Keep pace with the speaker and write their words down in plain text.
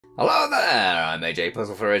Hello there, I'm AJ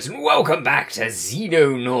PuzzleFerret, and welcome back to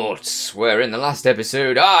Xenonauts, where in the last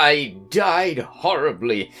episode I died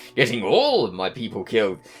horribly, getting all of my people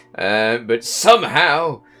killed, but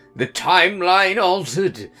somehow the timeline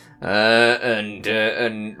altered,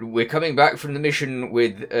 and we're coming back from the mission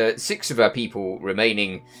with 6 of our people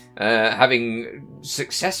remaining, having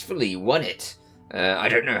successfully won it. I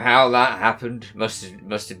don't know how that happened. Must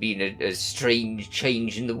have been a strange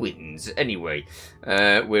change in the winds. Anyway,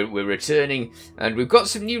 we're returning, and we've got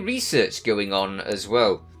some new research going on as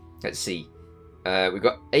well. Let's see. We've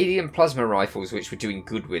got alien plasma rifles, which we're doing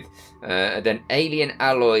good with. And then alien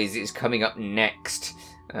alloys is coming up next.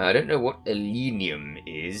 I don't know what alenium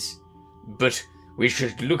is, but we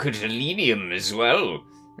should look at alenium as well.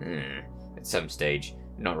 At some stage.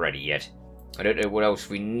 Not ready yet. I don't know what else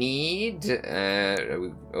we need.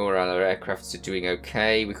 All our other aircrafts are doing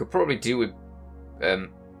okay. We could probably do with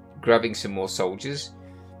grabbing some more soldiers.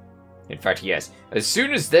 In fact, yes. As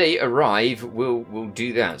soon as they arrive, we'll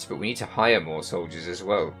do that. But we need to hire more soldiers as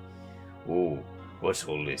well. Oh, what's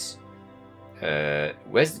all this?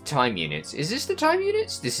 Where's the time units? Is this the time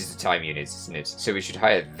units? This is the time units, isn't it? So we should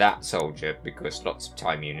hire that soldier because lots of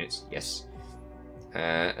time units. Yes.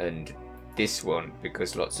 And this one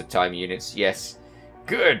because lots of time units. Yes,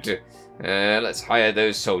 good. Let's hire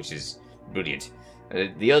those soldiers. Brilliant.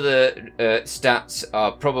 The other stats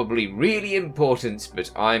are probably really important, but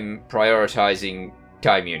I'm prioritizing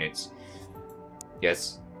time units.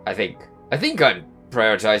 Yes, I think I'm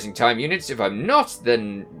prioritizing time units. If I'm not,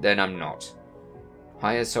 then I'm not.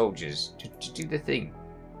 Hire soldiers to do the thing.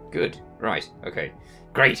 Good. Right. Okay.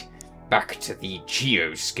 Great. Back to the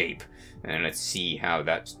geoscape, and let's see how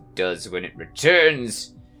that does when it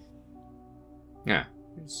returns. Yeah,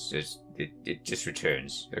 it just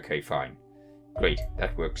returns. Okay, fine. Great,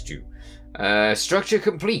 that works too. Structure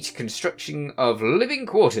complete. Construction of living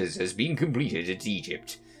quarters has been completed at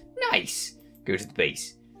Egypt. Nice. Go to the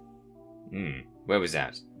base. Where was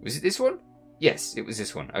that? Was it this one? Yes, it was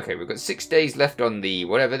this one. Okay, we've got 6 days left on the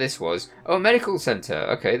whatever this was. Oh, medical center.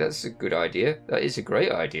 Okay, that's a good idea. That is a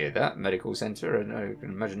great idea, that medical center, and I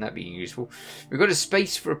can imagine that being useful. We've got a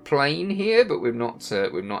space for a plane here, but we've not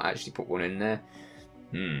actually put one in there.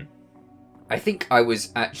 I think I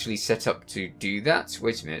was actually set up to do that.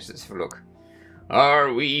 Wait a minute, let's have a look.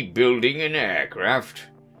 Are we building an aircraft?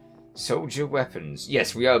 Soldier weapons.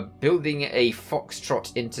 Yes, we are building a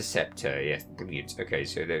Foxtrot interceptor. Yes, brilliant. Okay,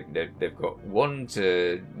 so they've got 1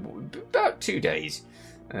 to about 2 days,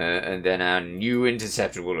 and then our new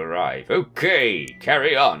interceptor will arrive. Okay,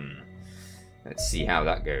 carry on. Let's see how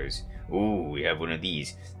that goes. Ooh, we have one of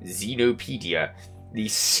these. Xenopedia. The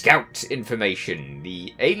scout information.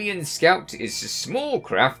 The alien scout is a small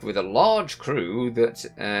craft with a large crew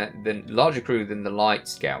larger crew than the light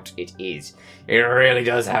scout. It is. It really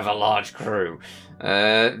does have a large crew.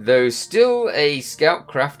 Though still a scout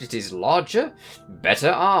craft, it is larger,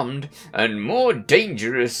 better armed, and more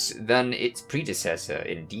dangerous than its predecessor,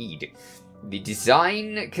 indeed. The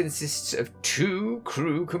design consists of 2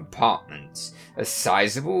 crew compartments, a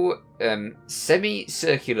sizable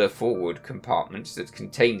semi-circular forward compartment that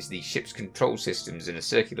contains the ship's control systems in a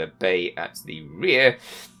circular bay at the rear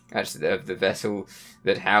of the vessel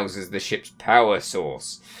that houses the ship's power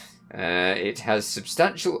source. It has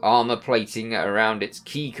substantial armor plating around its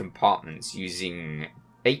key compartments using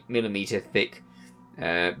 8mm thick,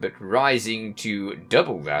 but rising to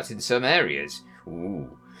double that in some areas.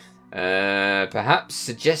 Ooh. Perhaps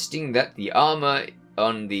suggesting that the armor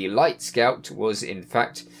on the Light Scout was in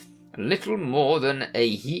fact little more than a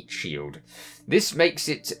heat shield. This makes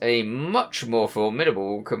it a much more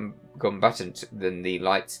formidable combatant than the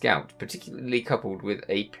Light Scout, particularly coupled with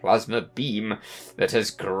a plasma beam that has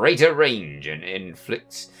greater range and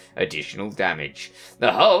inflicts additional damage.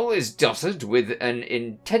 The hull is dotted with an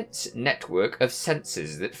intense network of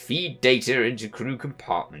sensors that feed data into crew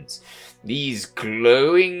compartments. These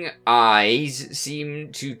glowing eyes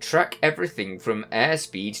seem to track everything from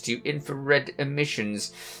airspeed to infrared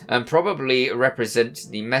emissions, and probably represent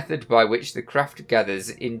the method by which the craft gathers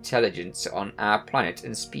intelligence on our planet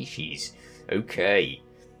and species. Okay.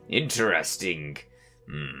 Interesting.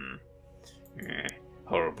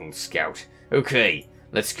 Horrible scout. Okay,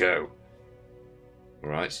 let's go.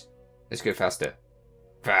 Alright. Let's go faster.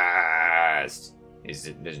 Fast!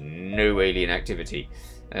 There's no alien activity.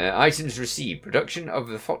 Items received. Production of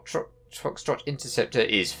the Foxtrot interceptor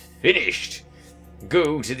is finished.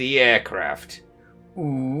 Go to the aircraft.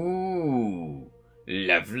 Ooh,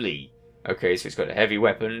 lovely. Okay, so it's got a heavy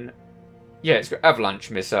weapon. Yeah, it's got avalanche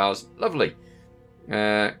missiles. Lovely.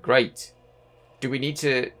 Great. Do we need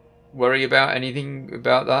to worry about anything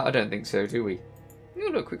about that? I don't think so, do we? Oh,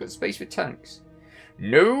 look, we've got space for tanks.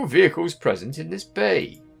 No vehicles present in this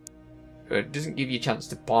bay. It doesn't give you a chance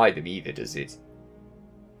to buy them either, does it?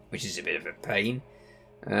 Which is a bit of a pain.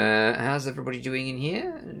 How's everybody doing in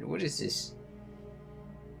here? What is this?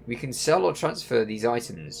 We can sell or transfer these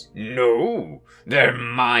items. No! They're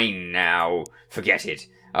mine now! Forget it.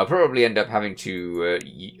 I'll probably end up having to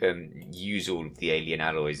use all of the alien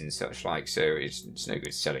alloys and such like, so it's no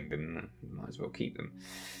good selling them. Might as well keep them.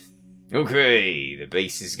 Okay, the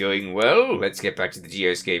base is going well. Let's get back to the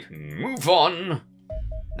geoscape and move on.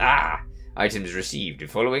 Ah! Items received. The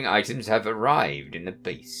following items have arrived in the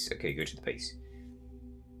base. Okay, go to the base.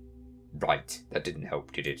 Right, that didn't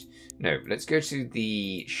help, did it? No, let's go to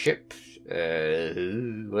the ship.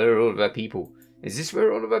 Where are all of our people? Is this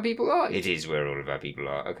where all of our people are? It is where all of our people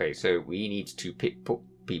are. Okay, so we need to put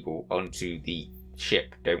people onto the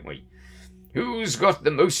ship, don't we? Who's got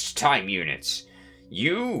the most time units?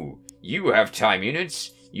 You! You have time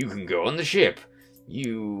units. You can go on the ship.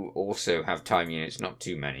 You also have time units, not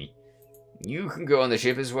too many. You can go on the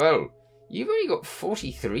ship as well. You've only got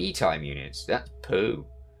 43 time units. That's poo.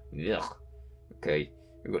 Ugh. Okay,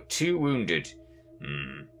 we've got 2 wounded.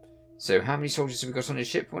 So how many soldiers have we got on the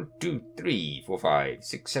ship? 1, 2, 3, 4, 5,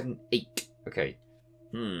 6, 7, 8. Okay.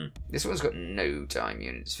 This one's got no time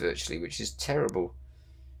units virtually, which is terrible.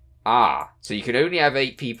 Ah, so you can only have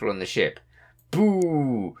 8 people on the ship.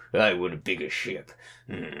 Boo! I want a bigger ship.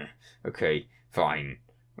 Okay, fine.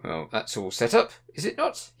 Well, that's all set up, is it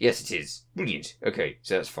not? Yes, it is. Brilliant. Okay,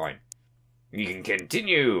 so that's fine. We can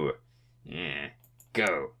continue. Yeah.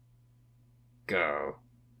 Go. Go.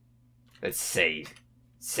 Let's save.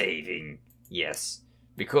 Saving. Yes.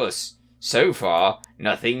 Because, so far,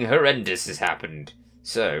 nothing horrendous has happened.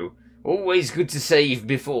 So, always good to save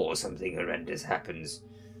before something horrendous happens.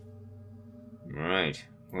 Right.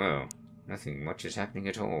 Well, nothing much is happening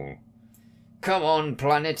at all. Come on,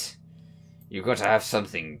 planet. You've got to have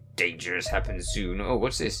something dangerous happen soon. Oh,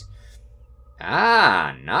 what's this?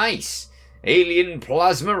 Ah, nice. Alien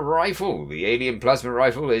plasma rifle. The alien plasma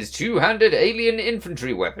rifle is a two-handed alien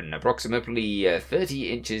infantry weapon, approximately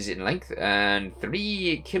 30 inches in length and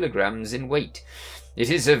 3 kilograms in weight. It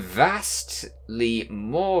is a vastly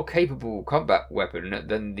more capable combat weapon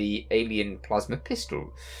than the alien plasma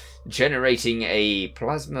pistol, generating a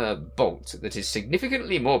plasma bolt that is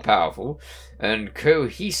significantly more powerful and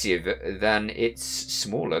cohesive than its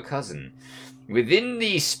smaller cousin. Within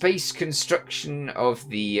the space construction of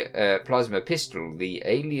the plasma pistol, the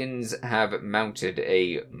aliens have mounted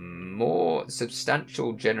a more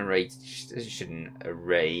substantial generation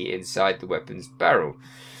array inside the weapon's barrel.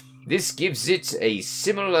 This gives it a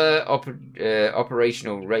similar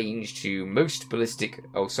operational range to most ballistic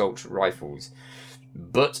assault rifles,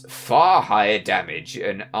 but far higher damage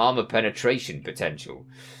and armor penetration potential.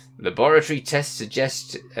 Laboratory tests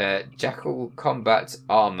suggest Jackal combat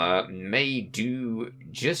armor may do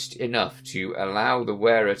just enough to allow the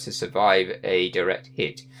wearer to survive a direct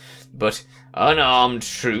hit, but unarmed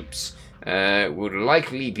troops would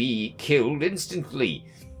likely be killed instantly.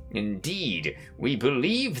 Indeed, we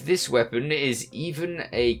believe this weapon is even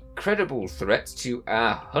a credible threat to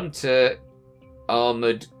our hunter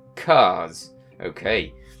armored cars.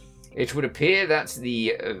 Okay. It would appear that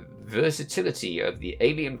the versatility of the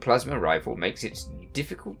alien plasma rifle makes it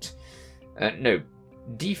default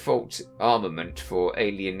armament for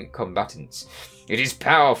alien combatants. It is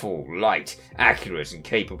powerful, light, accurate, and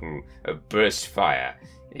capable of burst fire.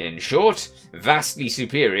 In short, vastly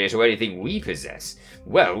superior to anything we possess.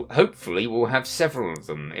 Well, hopefully we'll have several of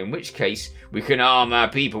them, in which case we can arm our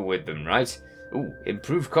people with them, right? Ooh,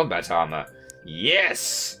 improved combat armor.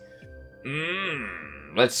 Yes!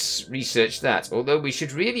 Let's research that. Although we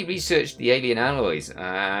should really research the alien alloys.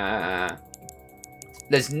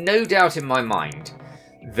 There's no doubt in my mind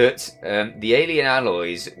that the alien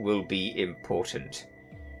alloys will be important.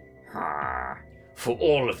 For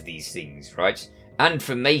all of these things, right? And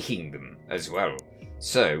for making them as well.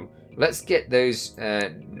 So, let's get those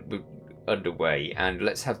underway, and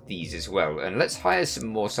let's have these as well. And let's hire some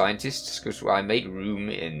more scientists, because I made room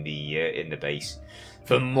in the base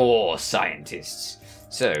for more scientists.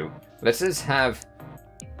 So, let us have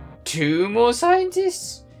 2 more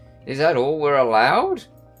scientists? Is that all we're allowed?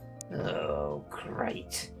 Oh,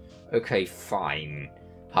 great. Okay, fine.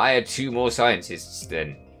 Hire 2 more scientists,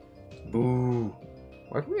 then. Boo.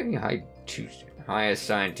 Why can we only hire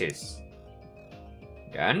scientists?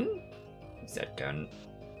 Done? Is that done?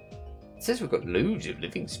 It says we've got loads of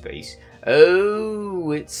living space.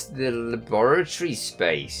 Oh, it's the laboratory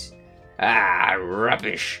space. Ah,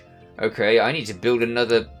 rubbish. Okay, I need to build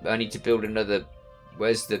another...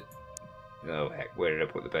 Where's the... Oh, heck, where did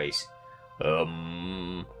I put the base?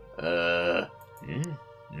 Um,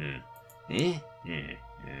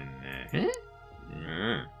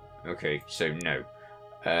 Okay, so no.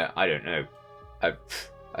 I don't know.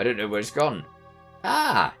 I don't know where it's gone.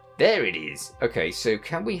 Ah, there it is. Okay, so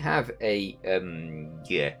can we have a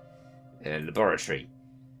laboratory?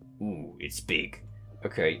 Ooh, it's big.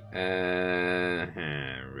 Okay,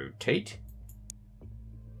 rotate.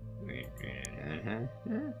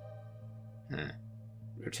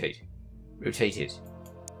 Rotate. Rotate it.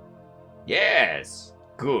 Yes!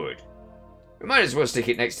 Good. We might as well stick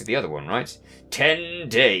it next to the other one, right? 10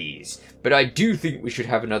 days. But I do think we should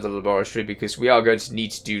have another laboratory because we are going to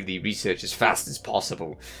need to do the research as fast as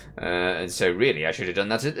possible. And so really, I should have done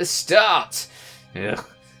that at the start. Ugh.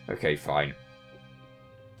 Okay, fine.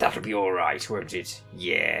 That'll be alright, won't it?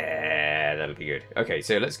 Yeah, that'll be good. Okay,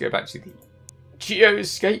 so let's go back to the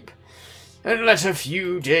geoscape and let a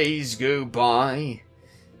few days go by.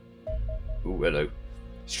 Ooh, hello.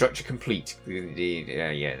 Structure complete.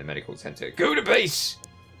 The medical center. Go to base!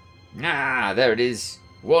 Ah, there it is.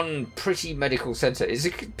 One pretty medical center. It's a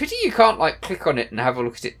pity you can't, like, click on it and have a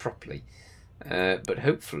look at it properly. But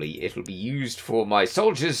hopefully it'll be used for my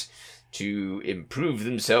soldiers to improve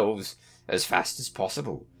themselves as fast as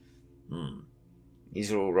possible.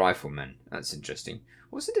 These are all riflemen. That's interesting.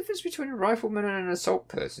 What's the difference between a rifleman and an assault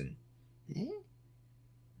person?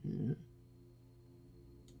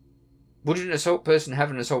 Would an assault person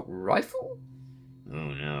have an assault rifle?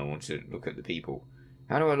 Oh no, I want to look at the people.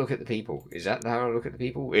 How do I look at the people? Is that how I look at the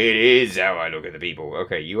people? It is how I look at the people.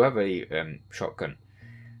 Okay, you have a shotgun.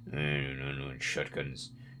 No,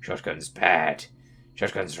 shotguns. Shotgun's bad.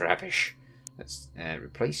 Shotgun's rubbish. Let's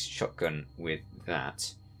replace shotgun with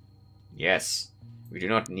that. Yes, we do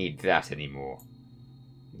not need that anymore.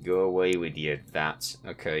 Go away with you, that.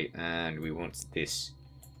 Okay, and we want this.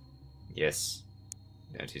 Yes,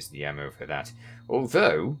 that is the ammo for that.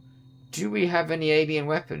 Although, do we have any alien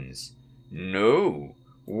weapons? No.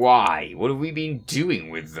 Why? What have we been doing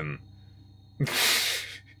with them?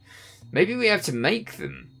 Maybe we have to make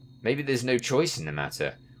them. Maybe there's no choice in the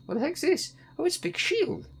matter. What the heck's this? Oh, it's a big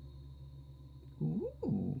shield.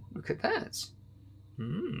 Ooh, look at that.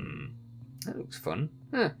 That looks fun.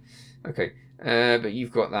 Huh. Okay, but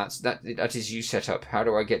you've got that. That is you set up. How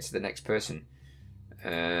do I get to the next person?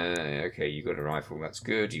 Okay, you got a rifle. That's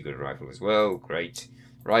good. You got a rifle as well. Great.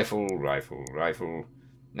 Rifle.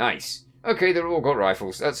 Nice. Okay, they've all got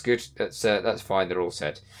rifles. That's good. That's fine. They're all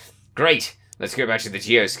set. Great. Let's go back to the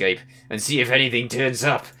geoscape and see if anything turns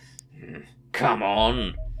up. Come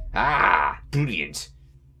on. Ah, brilliant.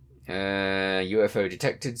 UFO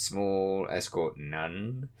detected. Small escort.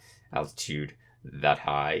 None. Altitude that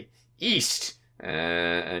high. East.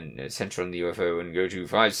 And center on the UFO and go to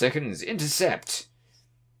 5 seconds. Intercept.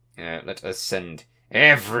 Let us send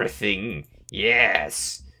everything.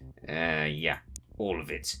 Yes. Yeah. All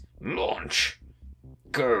of it. Launch.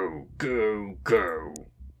 Go.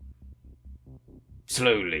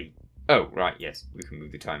 Slowly. Oh, right, yes. We can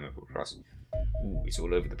move the timer across. Ooh, it's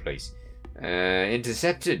all over the place.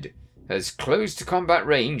 Intercepted. Has closed to combat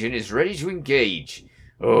range and is ready to engage.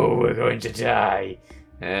 Oh, we're going to die.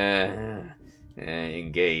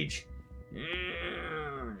 Engage.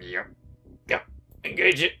 Yep.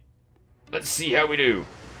 Engage it. Let's see how we do.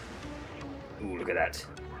 Ooh, look at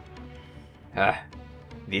that.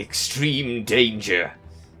 The extreme danger.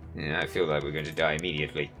 Yeah, I feel like we're going to die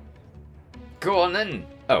immediately. Go on then.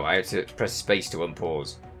 Oh, I have to press space to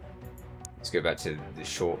unpause. Let's go back to the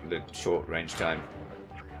short range time.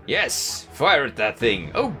 Yes, fire at that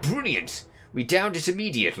thing. Oh, brilliant. We downed it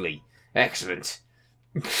immediately. Excellent.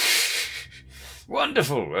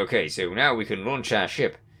 Wonderful. Okay, so now we can launch our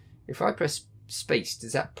ship. If I press space,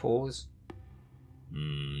 does that pause?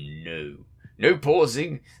 No. No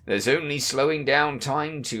pausing. There's only slowing down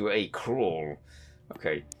time to a crawl.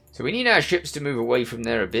 Okay, so we need our ships to move away from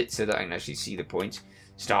there a bit so that I can actually see the point.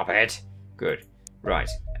 Stop it. Good. Right,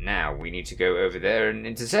 now we need to go over there and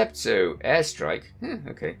intercept. So, airstrike.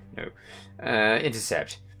 Okay, no.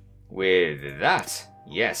 Intercept. With that.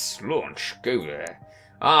 Yes, launch. Go there.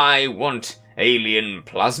 I want alien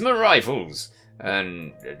plasma rifles.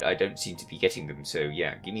 And I don't seem to be getting them, so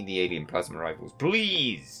yeah, give me the alien plasma rifles,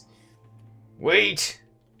 please. Wait.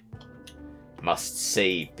 Must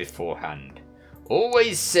save beforehand.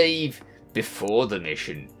 Always save before the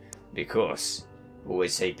mission. Because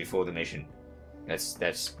always save before the mission.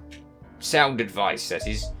 That's sound advice, that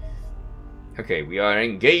is. Okay, we are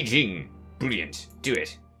engaging. Brilliant. Do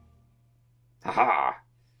it. Haha.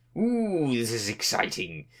 Ooh, this is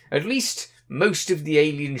exciting. At least most of the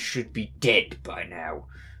aliens should be dead by now.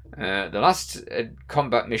 The last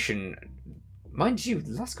combat mission Mind you,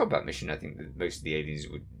 the last combat mission, I think that most of the aliens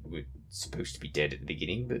were supposed to be dead at the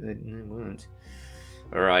beginning, but they weren't.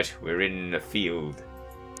 Alright, we're in the field.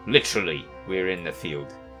 Literally, we're in the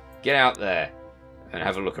field. Get out there and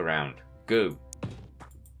have a look around. Go.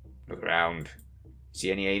 Look around.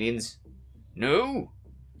 See any aliens? No?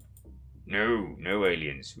 No, no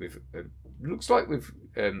aliens. We've looks like we've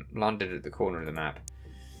landed at the corner of the map.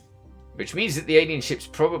 Which means that the alien ship's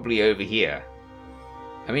probably over here.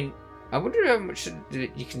 I mean, I wonder how much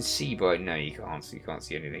you can see by... No, you can't. You can't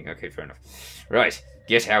see anything. Okay, fair enough. Right,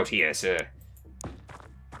 get out here, sir.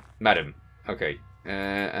 Madam. Okay.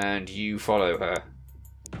 And you follow her.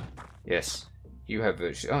 Yes. You have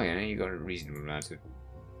a... Oh, yeah, you got a reasonable amount of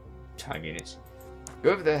time units.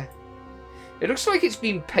 Go over there. It looks like it's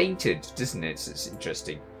been painted, doesn't it? It's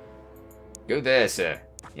interesting. Go there, sir.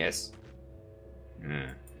 Yes.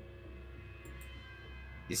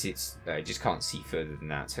 I just can't see further than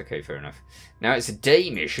that. Okay, fair enough. Now, it's a day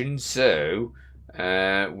mission, so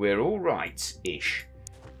we're all right-ish.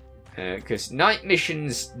 Because night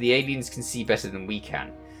missions, the aliens can see better than we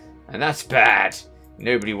can. And that's bad.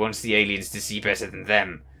 Nobody wants the aliens to see better than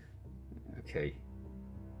them. Okay.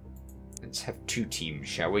 Let's have 2 teams,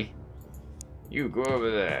 shall we? You go over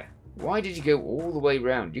there. Why did you go all the way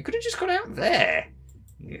round? You could have just gone out there.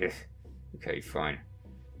 Yeah. Okay, fine.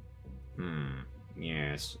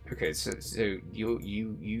 Yes. Okay, so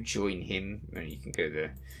you join him, and you can go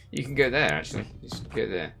there. You can go there, actually. Just go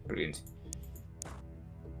there. Brilliant.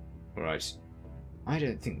 Alright. I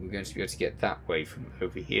don't think we're going to be able to get that way from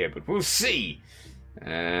over here, but we'll see!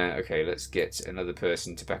 Okay, let's get another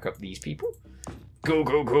person to back up these people. Go,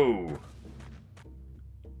 go, go!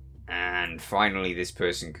 And finally this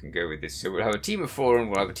person can go with this. So we'll have a team of 4 and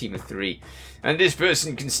we'll have a team of 3. And this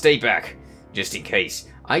person can stay back, just in case.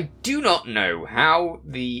 I do not know how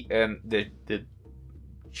the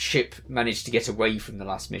ship managed to get away from the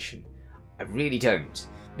last mission. I really don't.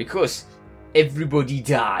 Because everybody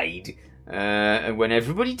died. And when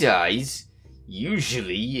everybody dies,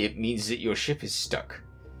 usually it means that your ship is stuck.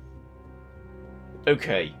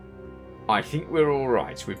 Okay. I think we're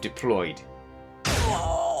alright. We've deployed.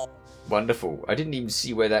 Wonderful. I didn't even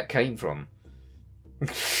see where that came from.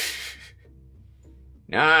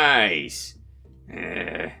 Nice.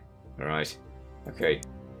 Right. Okay.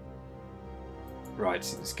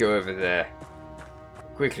 Right, let's go over there.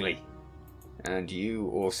 Quickly. And you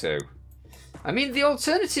also. I mean, the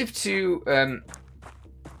alternative to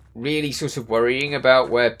really sort of worrying about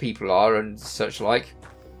where people are and such like.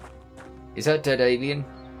 Is that dead alien?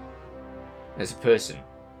 There's a person.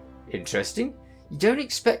 Interesting. You don't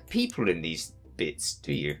expect people in these bits,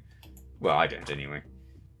 do you? Well, I don't anyway.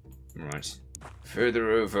 Right.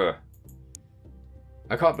 Further over.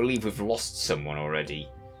 I can't believe we've lost someone already.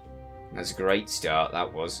 That's a great start,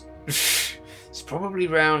 that was. It's probably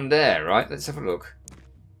round there, right? Let's have a look.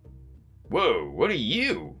 Whoa, what are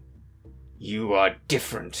you? You are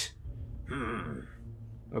different.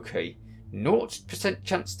 Okay. 0%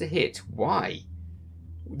 chance to hit. Why?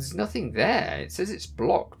 There's nothing there. It says it's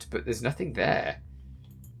blocked, but there's nothing there.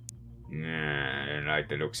 Nah, I don't like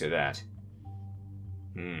the looks of that.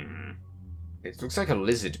 It looks like a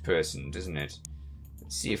lizard person, doesn't it?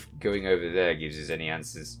 Let's see if going over there gives us any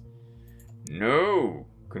answers. No!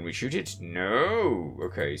 Can we shoot it? No!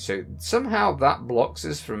 Okay, so somehow that blocks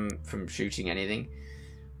us from shooting anything,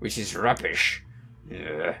 which is rubbish.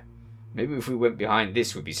 Yeah. Maybe if we went behind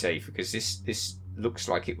this would be safe, because this looks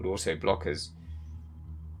like it would also block us.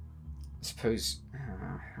 I suppose...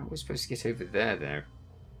 how are we supposed to get over there, though?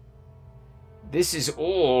 This is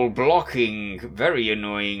all blocking. Very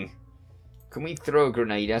annoying. Can we throw a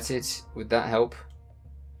grenade at it? Would that help?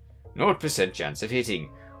 0% chance of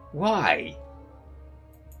hitting. Why?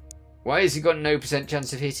 Why has it got no %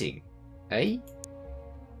 chance of hitting? Eh?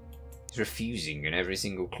 It's refusing on every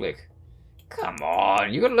single click. Come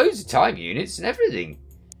on, you got loads of time units and everything.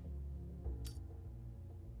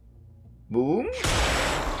 Boom.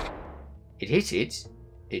 It hit it.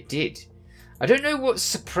 It did. I don't know what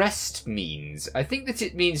suppressed means. I think that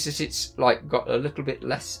it means that it's like got a little bit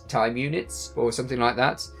less time units or something like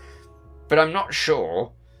that. But I'm not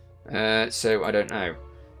sure. So I don't know.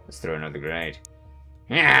 Let's throw another grenade.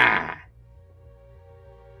 Yeah.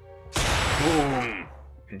 Boom.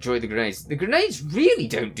 Enjoy the grenades. The grenades really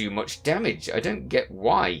don't do much damage. I don't get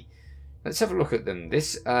why. Let's have a look at them.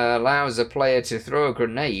 This allows a player to throw a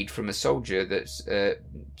grenade from a soldier that's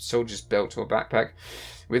soldier's belt or backpack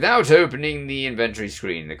without opening the inventory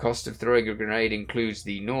screen. The cost of throwing a grenade includes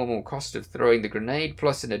the normal cost of throwing the grenade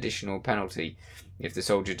plus an additional penalty if the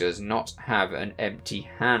soldier does not have an empty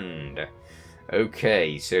hand.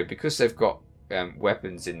 Okay, so because they've got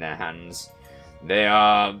weapons in their hands, They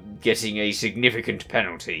are getting a significant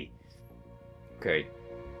penalty. Okay.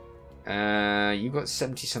 You got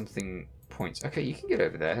 70-something points. Okay, you can get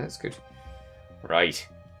over there. That's good. Right.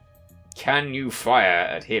 Can you fire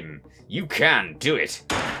at him? You can. Do it.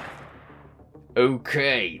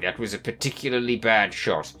 Okay, that was a particularly bad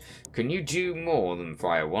shot. Can you do more than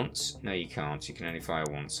fire once? No, you can't. You can only fire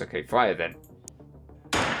once. Okay, fire then.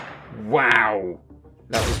 Wow!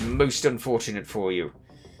 That was most unfortunate for you.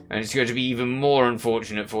 And it's going to be even more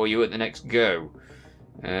unfortunate for you at the next go.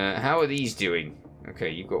 How are these doing? Okay,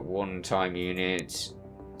 you've got 1 time unit.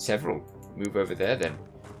 Several. Move over there then.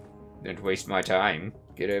 Don't waste my time.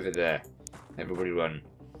 Get over there. Everybody run.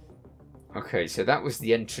 Okay, so that was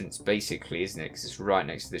the entrance basically, isn't it? Because it's right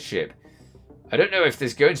next to the ship. I don't know if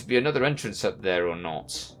there's going to be another entrance up there or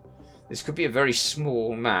not. This could be a very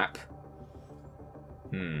small map.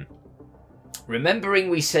 Remembering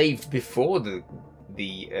we saved before the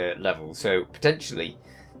level, so potentially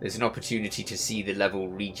there's an opportunity to see the level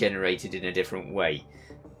regenerated in a different way.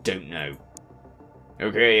 Don't know.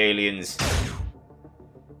 Okay, aliens.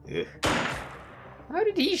 Ugh. How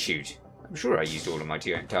did he shoot? I'm sure I used all of my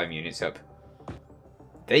time units up.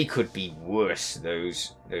 They could be worse,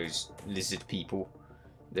 those lizard people.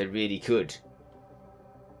 They really could.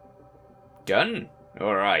 Done?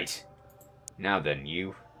 Alright. Now then,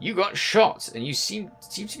 you got shot, and you seem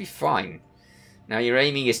to be fine. Now your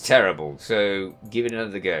aiming is terrible, so give it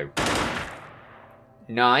another go.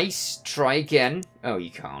 Nice. Try again. Oh,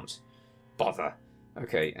 you can't. Bother.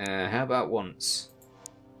 Okay, how about once?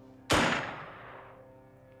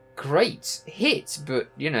 Great. Hit, but,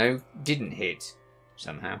 you know, didn't hit.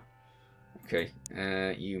 Somehow. Okay,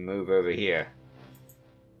 you move over here.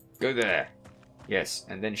 Go there. Yes,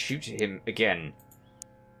 and then shoot him again.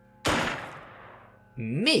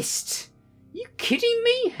 Missed? You kidding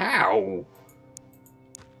me? How?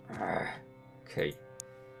 Okay.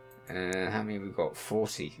 How many have we got?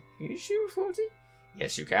 40. Can you shoot 40?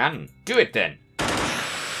 Yes, you can. Do it then.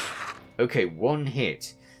 Okay, 1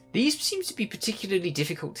 hit. These seem to be particularly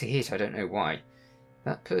difficult to hit. I don't know why.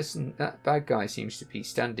 That person, that bad guy seems to be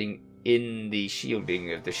standing in the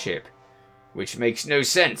shielding of the ship. Which makes no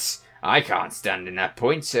sense. I can't stand in that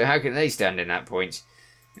point, so how can they stand in that point?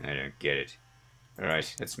 I don't get it.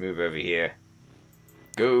 Alright, let's move over here.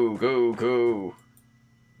 Go, go, go.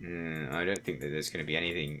 I don't think that there's going to be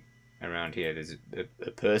anything around here. There's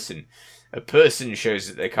a person. A person shows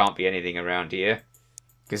that there can't be anything around here.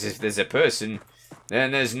 Because if there's a person,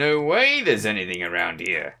 then there's no way there's anything around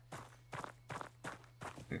here.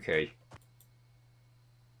 Okay.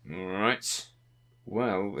 Alright.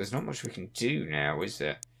 Well, there's not much we can do now, is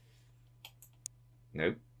there?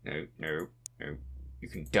 No, no, no, no. You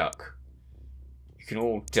can duck. You can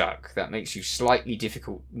all duck. That makes you slightly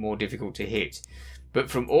more difficult to hit. But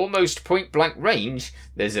from almost point-blank range,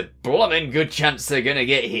 there's a bloomin' good chance they're gonna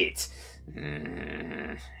get hit.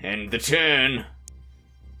 End the turn.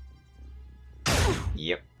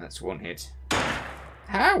 Yep, that's 1 hit.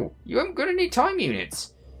 How? You haven't got any time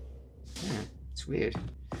units. It's weird.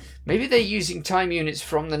 Maybe they're using time units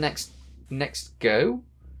from the next go?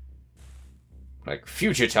 Like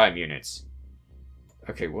future time units.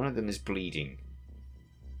 Okay, one of them is bleeding.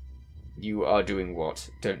 You are doing what?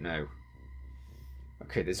 Don't know.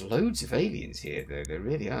 Okay, there's loads of aliens here, though. There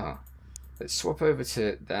really are. Let's swap over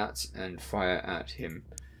to that and fire at him.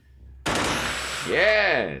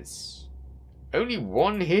 Yes! Only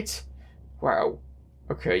 1 hit? Wow.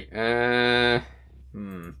 Okay,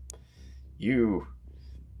 You,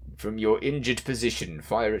 from your injured position,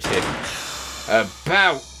 fire at him.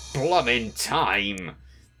 About blummin' time!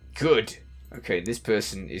 Good. Okay, this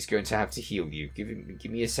person is going to have to heal you.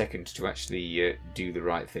 Give me a second to actually do the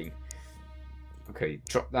right thing. Okay,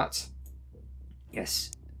 drop that.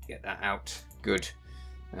 Yes, get that out. Good.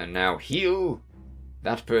 And now heal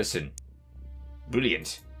that person.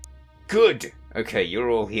 Brilliant. Good. Okay, you're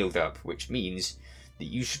all healed up, which means that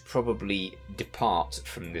you should probably depart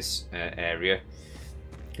from this area,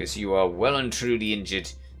 because you are well and truly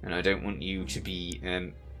injured, and I don't want you to be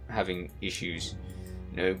having issues.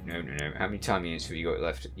 No, no, no, no. How many time units have you got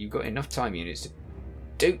left? You've got enough time units to...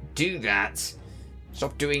 Don't do that!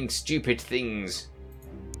 Stop doing stupid things,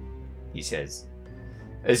 he says.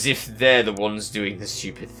 As if they're the ones doing the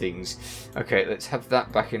stupid things. Okay, let's have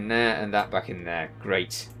that back in there and that back in there.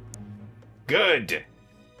 Great. Good!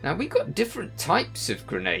 Now, we got different types of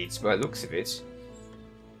grenades by the looks of it.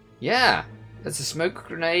 Yeah, that's a smoke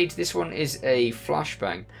grenade. This one is a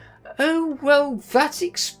flashbang. Oh, well, that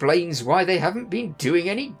explains why they haven't been doing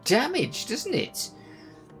any damage, doesn't it?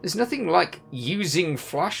 There's nothing like using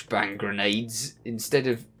flashbang grenades instead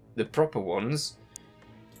of the proper ones.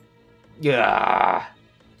 Yeah.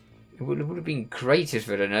 It would have been great if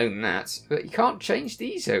I'd have known that. But you can't change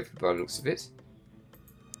these over by the looks of it.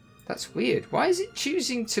 That's weird. Why is it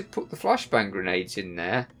choosing to put the flashbang grenades in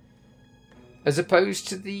there as opposed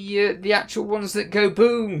to the actual ones that go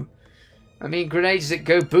boom? I mean, grenades that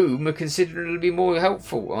go boom are considerably more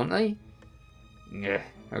helpful, aren't they? Yeah,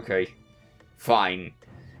 okay. Fine.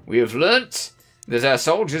 We have learnt that our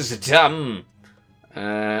soldiers are dumb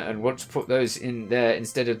and want to put those in there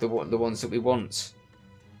instead of the ones that we want.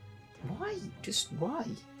 Why? Just why?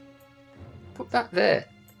 Put that there.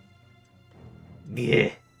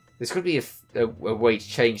 Yeah. There's got to be a way to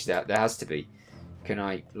change that. There has to be. Can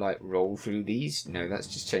I, like, roll through these? No, that's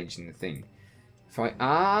just changing the thing. If I...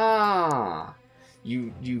 Ah!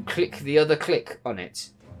 You click the other click on it.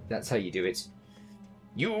 That's how you do it.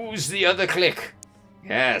 Use the other click!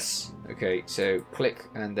 Yes! Okay, so click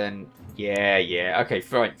and then... Yeah. Okay,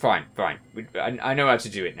 fine. I know how to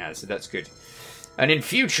do it now, so that's good. And in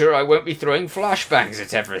future, I won't be throwing flashbangs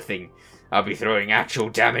at everything. I'll be throwing actual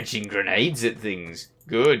damaging grenades at things.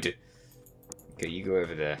 Good. Okay, you go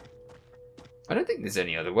over there. I don't think there's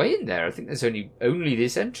any other way in there. I think there's only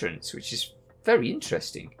this entrance, which is very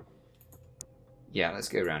interesting. Yeah, let's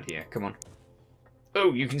go around here. Come on.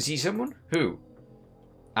 Oh, you can see someone? Who?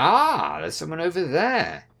 Ah, there's someone over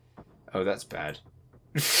there. Oh, that's bad.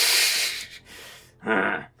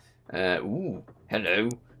 Ooh, hello.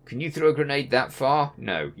 Can you throw a grenade that far?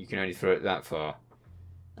 No, you can only throw it that far.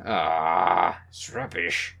 Ah, it's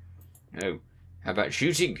rubbish. No. How about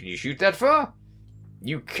shooting? Can you shoot that far?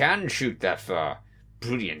 You can shoot that far.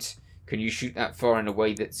 Brilliant. Can you shoot that far in a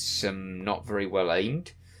way that's not very well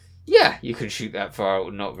aimed? Yeah, you can shoot that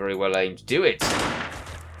far not very well aimed. Do it.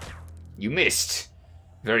 You missed.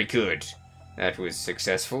 Very good. That was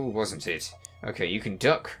successful, wasn't it? Okay, you can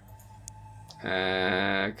duck.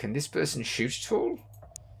 Can this person shoot at all?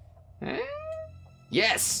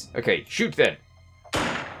 Yes! Okay, shoot then.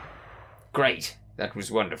 Great. That was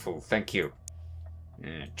wonderful. Thank you.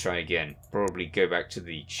 Try again. Probably go back to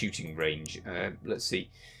the shooting range. Let's see.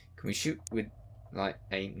 Can we shoot with, like,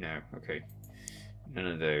 aim? No. Okay. None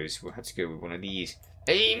of those. We'll have to go with one of these.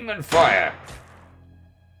 Aim and fire!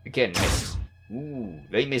 Again, missed. Ooh,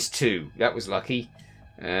 they missed too. That was lucky.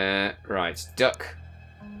 Right. Duck.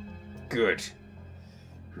 Good.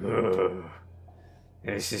 Ugh.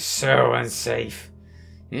 This is so unsafe.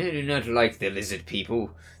 I do not like the lizard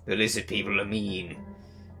people. The lizard people are mean.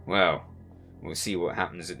 Well, we'll see what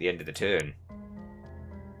happens at the end of the turn.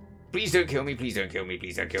 Please don't kill me, please don't kill me,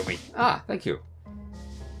 please don't kill me. Ah, thank you.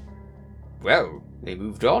 Well, they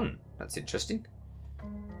moved on. That's interesting.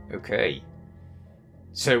 Okay.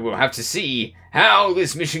 So we'll have to see how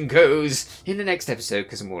this mission goes in the next episode,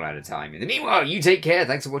 because I'm all out of time. In the meanwhile, you take care.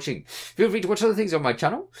 Thanks for watching. Feel free to watch other things on my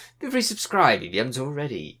channel. Feel free to subscribe if you haven't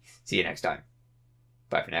already. See you next time.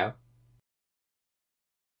 Bye for now.